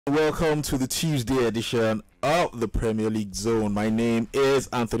Welcome to the Tuesday edition of the Premier League Zone. My name is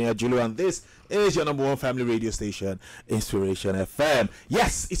Anthony Ajulo and this is your number one family radio station, Inspiration FM.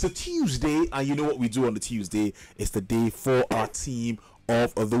 Yes, it's a Tuesday and you know what we do on the Tuesday. It's the day for our team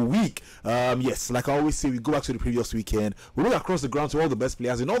of the week. Yes, like I always say, we go back to the previous weekend. We look across the ground to all the best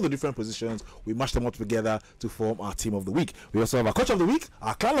players in all the different positions. We mash them up together to form our team of the week. We also have our coach of the week,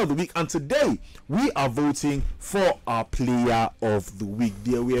 our clan of the week, and today we are voting for our player of the week.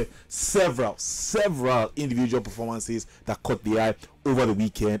 There were several individual performances that caught the eye over the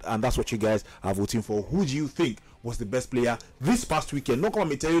weekend, and that's what you guys are voting for. Who do you think was the best player this past weekend? Not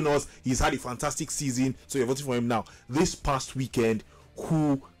come and telling us he's had a fantastic season, so you're voting for him now. This past weekend,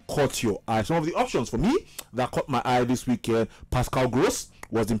 who caught your eye? Some of the options for me that caught my eye this weekend: Pascal Gross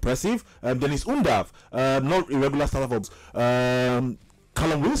was impressive. Dennis Undav, not irregular starter for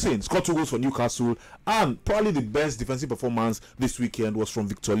Callum Wilson, scored 2 goals for Newcastle, and probably the best defensive performance this weekend was from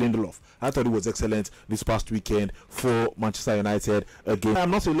Victor Lindelof. I thought it was excellent this past weekend for Manchester United again.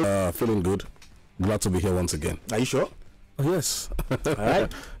 I'm not feeling good. Glad to be here once again. Are you sure? Oh, yes. All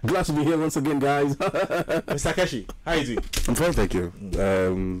right. Glad to be here once again, guys. Mr. Keshi, how are you doing? I'm fine, thank you.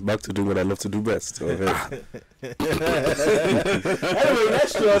 Back to doing what I love to do best. So, anyway,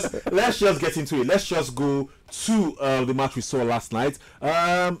 let's just get into it. Let's just go to the match we saw last night.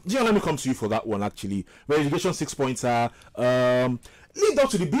 Gian, let me come to you for that one. Actually, relegation 6-pointer. Lead up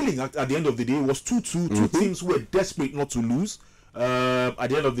to the billing at the end of the day was 2-2. Two teams were desperate not to lose. At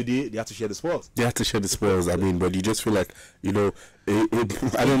the end of the day, they had to share the spoils. They had to share the spoils. I mean, but you just feel like, you know, I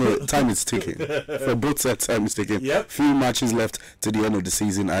don't know, time is ticking. For both sides, time is ticking. Yep. Few matches left to the end of the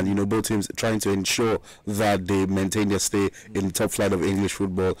season, and, you know, both teams trying to ensure that they maintain their stay in the top flight of English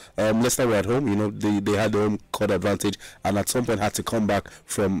football. Leicester were at home, you know, they had their home court advantage, and at some point had to come back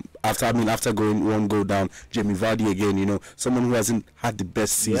from, after going 1 goal down. Jamie Vardy again, you know, someone who hasn't had the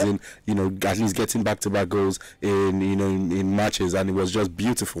best season, you know, at least getting back-to-back goals in matches, and it was just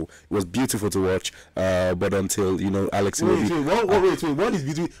beautiful. It was beautiful to watch, but until, you know, Alex Wait, what is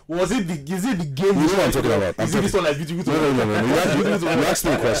beautiful? Is it the game? You know what I'm talking about? Is it this one that's beautiful? No. You asked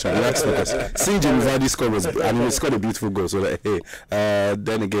me a question. Seeing Jamie Vardy score was, I mean, he scored a beautiful goal. So that, hey,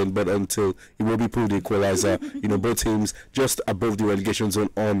 then again, but until it will be proved the equalizer, you know, both teams just above the relegation zone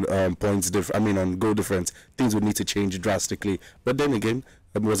on points. On goal difference, things would need to change drastically. But then again,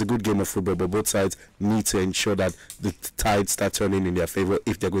 it was a good game of football, but both sides need to ensure that the tide start turning in their favour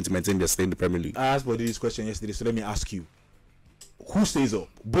if they're going to maintain their stay in the Premier League. I asked Body this question yesterday, so let me ask you. Who stays up?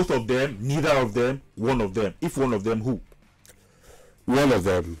 Both of them, neither of them, one of them? If one of them, who? One of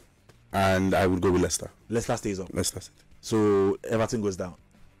them, and I would go with Leicester. Leicester stays up. Leicester. So Everton goes down.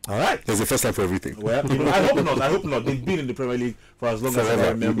 All right. There's a first time for everything. Well, you know, I hope not. They've been in the Premier League for as long as I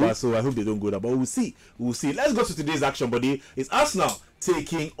remember, so I hope they don't go down. But we'll see. Let's go to today's action, buddy. It's Arsenal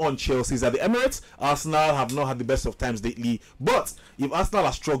taking on Chelsea at the Emirates. Arsenal have not had the best of times lately, but if Arsenal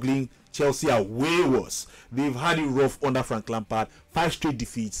are struggling, Chelsea are way worse. They've had it rough under Frank Lampard. 5 straight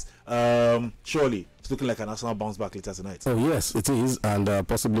defeats. Surely it's looking like an Arsenal bounce back later tonight. Oh yes, it is, and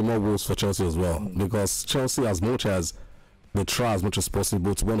possibly more goals for Chelsea as well, because Chelsea, as much as they try as much as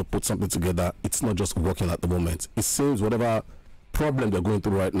possible to want to put something together, it's not just working at the moment. It seems whatever problem they're going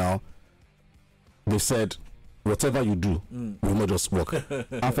through right now, they said whatever you do will not just work.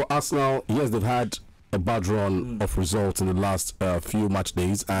 And for Arsenal, yes, they've had a bad run of results in the last few match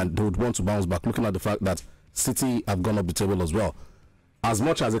days, and they would want to bounce back, looking at the fact that City have gone up the table as well. As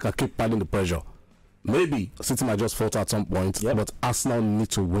much as they can keep piling the pressure, maybe City might just falter at some point, but Arsenal need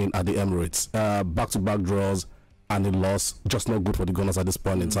to win at the Emirates. Back-to-back draws and a loss, just not good for the Gunners at this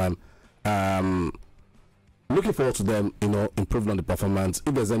point in time. Looking forward to them, you know, improving on the performance.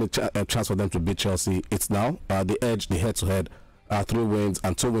 If there's any chance for them to beat Chelsea, it's now. The edge, the head-to-head, 3 wins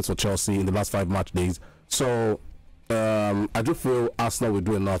and 2 wins for Chelsea in the last 5 match days. So I do feel Arsenal will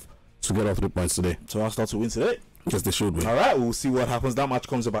do enough to get all 3 points today. So Arsenal to win today? Yes, they should win. All right, we'll see what happens. That match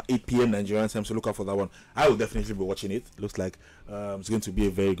comes about 8 p.m. Nigerian time, so look out for that one. I will definitely be watching it. Looks like it's going to be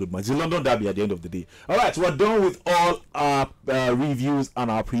a very good match. It's a London derby at the end of the day. All right, so we're done with all our reviews and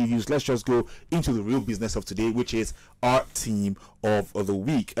our previews. Let's just go into the real business of today, which is our team of the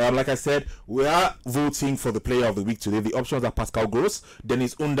week. Like I said, we are voting for the player of the week today. The options are Pascal Gross,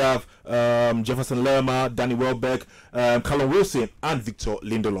 Dennis Undav, Jefferson Lerma, Danny Welbeck, Callum Wilson, and Victor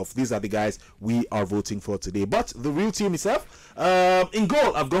Lindelof. These are the guys we are voting for today. But but the real team itself. In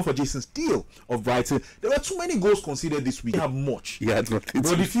goal, I've gone for Jason Steele of Brighton. There were too many goals conceded this week. We have much. Yeah, nothing.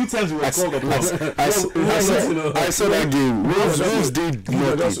 But the few times we were called upon. I saw that game. Wolves did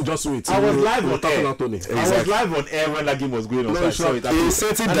nothing. Just wait. I was live on air. Exactly. I was live on air when that game was going on. So I saw it. He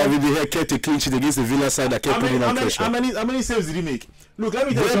certain David De Gea kept a clean sheet against the Villa side that kept putting on pressure. How many saves did he make? Look, let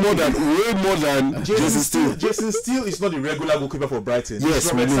me tell you way more than Jason Steele. Jason Steele is not the regular goalkeeper for Brighton.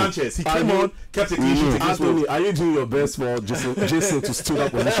 Yes, Robert Sanchez. He came on, kept a clean sheet against Anthony, are you doing your best for Jason to steal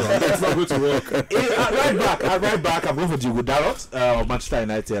that position? That's not going to work. At right back, I've gone for 𝐒𝐨𝐧𝐧𝐞𝐜 of Manchester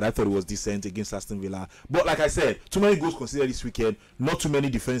United. I thought it was decent against Aston Villa. But like I said, too many goals considered this weekend. Not too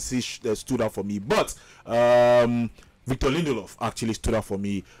many defenses stood out for me. But Victor Lindelof actually stood out for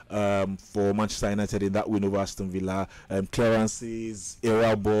me for Manchester United in that win over Aston Villa. Clearances,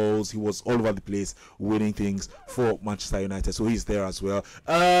 aerial balls, he was all over the place winning things for Manchester United, so he's there as well.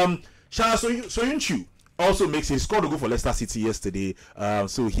 Soyuncu also makes it. He scored a goal for Leicester City yesterday,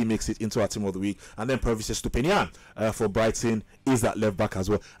 so he makes it into our team of the week. And then Pervis Estupiñán for Brighton is that left back as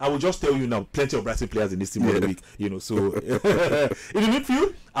well. I will just tell you now, plenty of Brighton players in this team of the week, you know. So in the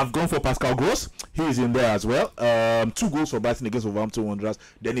midfield, I've gone for Pascal Gross. He is in there as well. 2 goals for Brighton against Wolverhampton Wanderers.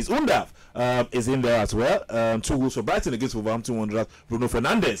 Dennis Undav is in there as well. 2 goals for Brighton against Wolverhampton Wanderers. Bruno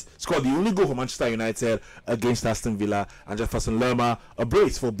Fernandes scored the only goal for Manchester United against Aston Villa. And Jefferson Lerma, a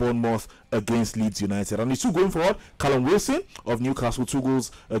brace for Bournemouth against Leeds United. And the 2 going forward, Callum Wilson of Newcastle, 2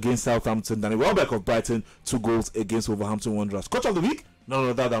 goals against Southampton. Danny Welbeck of Brighton, 2 goals against Wolverhampton Wanderers. Coach of the week, none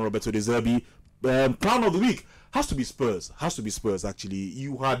other than Roberto De Zerbi. Clown of the week has to be Spurs. Actually.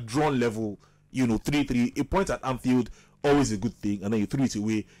 You had drawn level, 3-3. A point at Anfield, always a good thing, and then you threw it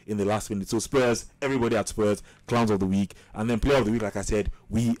away in the last minute. So Spurs, everybody at Spurs, clowns of the week. And then player of the week, like I said,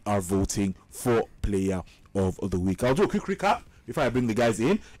 we are voting for player of the week. I'll do a quick recap before I bring the guys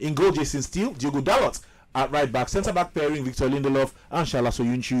in. In goal, Jason Steele, Diogo Dalot at right back, centre back pairing Victor Lindelof and Salah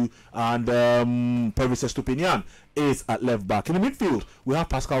Soyuncu, and Pervis Estupiñán is at left back. In the midfield, we have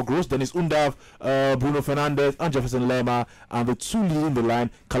Pascal Gross, Dennis Undav, Bruno Fernandes, and Jefferson Lerma, and the 2 leading the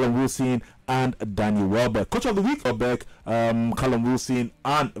line, Callum Wilson and Daniel Welbeck. Coach of the week, Callum Wilson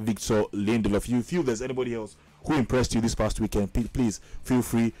and Victor Lindelof. If you feel there's anybody else who impressed you this past weekend, please feel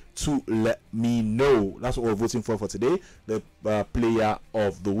free to let me know. That's what we're voting for today, the player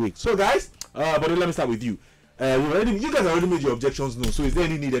of the week. So guys, but let me start with you. You guys already made your objections known, so is there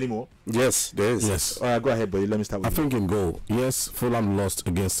any need anymore? Yes, there is. Yes. Go ahead, buddy. Let me start with you. I think in goal, yes, Fulham lost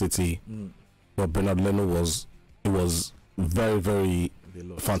against City, but Bernard Leno was very, very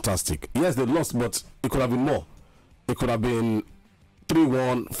fantastic. Yes, they lost, but it could have been more. It could have been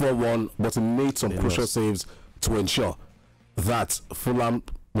 3-1, 4-1, but he made some crucial saves to ensure that Fulham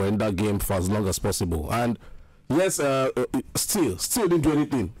were in that game for as long as possible. And yes, still didn't do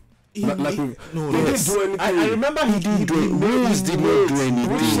anything. He didn't do anything. I remember he did not do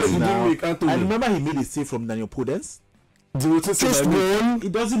anything. I remember he made a save from Daniel Podence. Just one.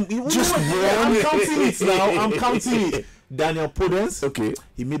 It doesn't. Just one. I'm counting it now. I'm counting it. Daniel Podence. Okay.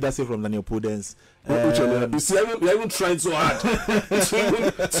 He made that save from Daniel Podence. You see, you're even trying so hard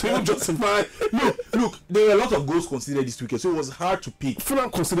to even justify. Look, there were a lot of goals considered this weekend, so it was hard to pick.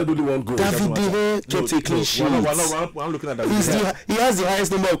 Fulham considered only 1 goal. David De Gea kept a clean sheet. We're not looking at that. He has the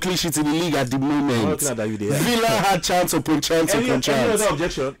highest number of clean sheets in the league at the moment. Villa had chance upon chance upon chance. Any other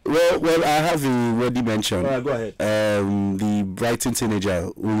objection? Well, I have already mentioned. Go ahead. The Brighton teenager,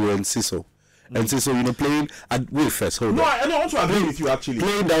 𝐿𝐶. And so, playing at first, hold on. I want to agree with you actually.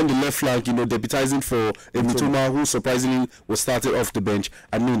 Playing down the left flank, deputizing for Mitoma, who surprisingly was started off the bench.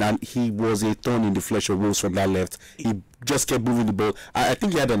 And he was a thorn in the flesh of Wolves from that left. He just kept moving the ball. I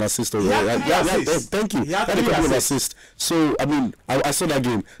think he had an assist already. Thank you. He had an assist. So, I saw that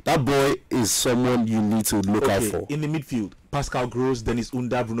game. That boy is someone you need to look out for. In the midfield, Pascal Gross, Dennis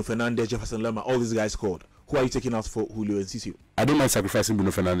Undav, Bruno Fernandes, Jefferson Lerma, all these guys scored. Who are you taking out for Julio Enciso? I don't mind sacrificing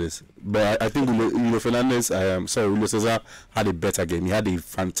Bruno Fernandes, but I think Julio Fernandes, Julio Cesar had a better game. He had a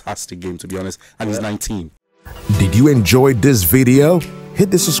fantastic game, to be honest, and he's 19. Did you enjoy this video?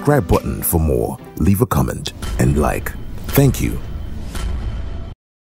 Hit the subscribe button for more, leave a comment, and like. Thank you.